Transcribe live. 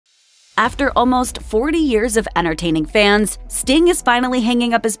After almost 40 years of entertaining fans, Sting is finally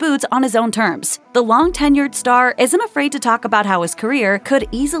hanging up his boots on his own terms. The long-tenured star isn't afraid to talk about how his career could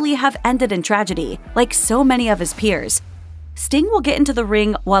easily have ended in tragedy, like so many of his peers. Sting will get into the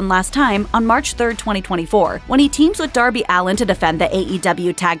ring one last time on March 3, 2024, when he teams with Darby Allin to defend the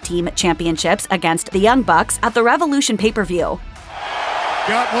AEW Tag Team Championships against the Young Bucks at the Revolution pay-per-view.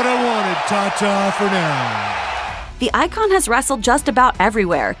 Got what I wanted, ta-ta for now. The icon has wrestled just about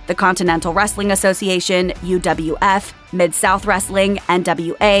everywhere: the Continental Wrestling Association, UWF, Mid-South Wrestling,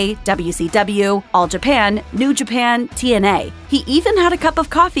 NWA, WCW, All Japan, New Japan, TNA. He even had a cup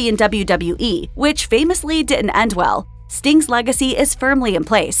of coffee in WWE, which famously didn't end well. Sting's legacy is firmly in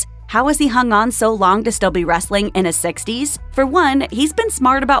place. How has he hung on so long to still be wrestling in his 60s? For one, he's been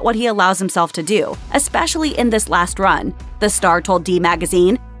smart about what he allows himself to do, especially in this last run. The star told D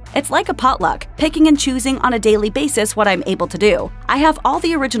Magazine, "It's like a potluck, picking and choosing on a daily basis what I'm able to do. I have all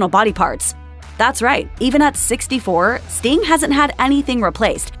the original body parts." That's right, even at 64, Sting hasn't had anything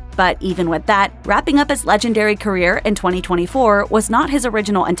replaced. But even with that, wrapping up his legendary career in 2024 was not his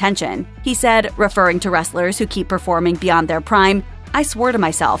original intention. He said, referring to wrestlers who keep performing beyond their prime, "I swore to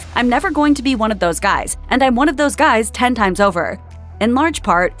myself, I'm never going to be one of those guys, and I'm one of those guys 10 times over." In large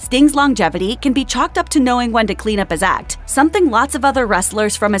part, Sting's longevity can be chalked up to knowing when to clean up his act, something lots of other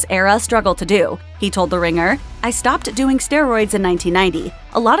wrestlers from his era struggle to do. He told The Ringer, "I stopped doing steroids in 1990.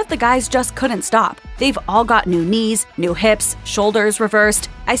 A lot of the guys just couldn't stop. They've all got new knees, new hips, shoulders reversed.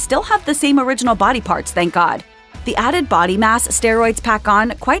 I still have the same original body parts, thank God." The added body mass steroids pack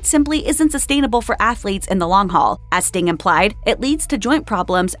on quite simply isn't sustainable for athletes in the long haul. As Sting implied, it leads to joint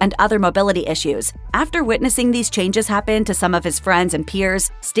problems and other mobility issues. After witnessing these changes happen to some of his friends and peers,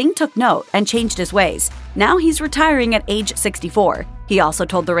 Sting took note and changed his ways. Now he's retiring at age 64. He also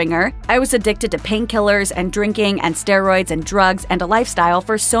told The Ringer, "I was addicted to painkillers and drinking and steroids and drugs and a lifestyle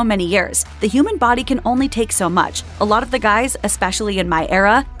for so many years. The human body can only take so much. A lot of the guys, especially in my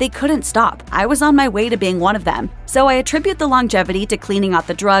era, they couldn't stop. I was on my way to being one of them. So I attribute the longevity to cleaning out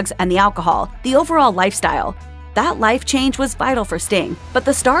the drugs and the alcohol, the overall lifestyle." That life change was vital for Sting, but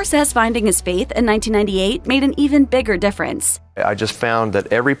the star says finding his faith in 1998 made an even bigger difference. I just found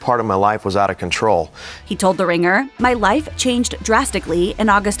that every part of my life was out of control. He told The Ringer, "My life changed drastically in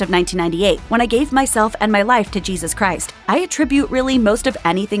August of 1998 when I gave myself and my life to Jesus Christ. I attribute really most of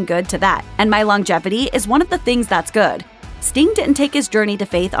anything good to that, and my longevity is one of the things that's good." Sting didn't take his journey to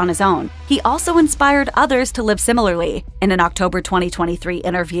faith on his own. He also inspired others to live similarly. In an October 2023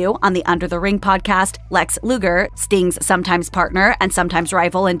 interview on the Under the Ring podcast, Lex Luger, Sting's sometimes partner and sometimes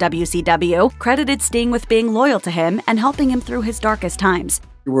rival in WCW, credited Sting with being loyal to him and helping him through his darkest times.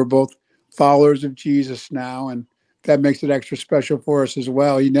 We're both followers of Jesus now, and that makes it extra special for us as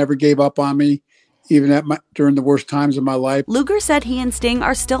well. He never gave up on me, even during the worst times of my life. Luger said he and Sting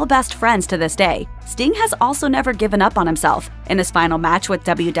are still best friends to this day. Sting has also never given up on himself. In his final match with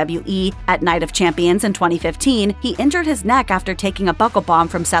WWE at Night of Champions in 2015, he injured his neck after taking a buckle bomb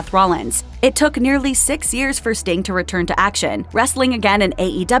from Seth Rollins. It took nearly 6 years for Sting to return to action, wrestling again in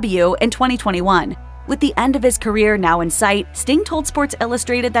AEW in 2021. With the end of his career now in sight, Sting told Sports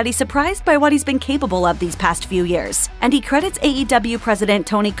Illustrated that he's surprised by what he's been capable of these past few years, and he credits AEW president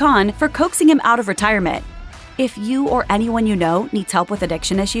Tony Khan for coaxing him out of retirement. If you or anyone you know needs help with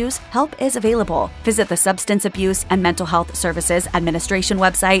addiction issues, help is available. Visit the Substance Abuse and Mental Health Services Administration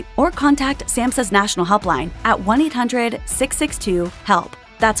website or contact SAMHSA's National Helpline at 1-800-662-HELP.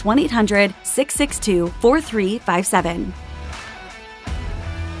 That's 1-800-662-4357.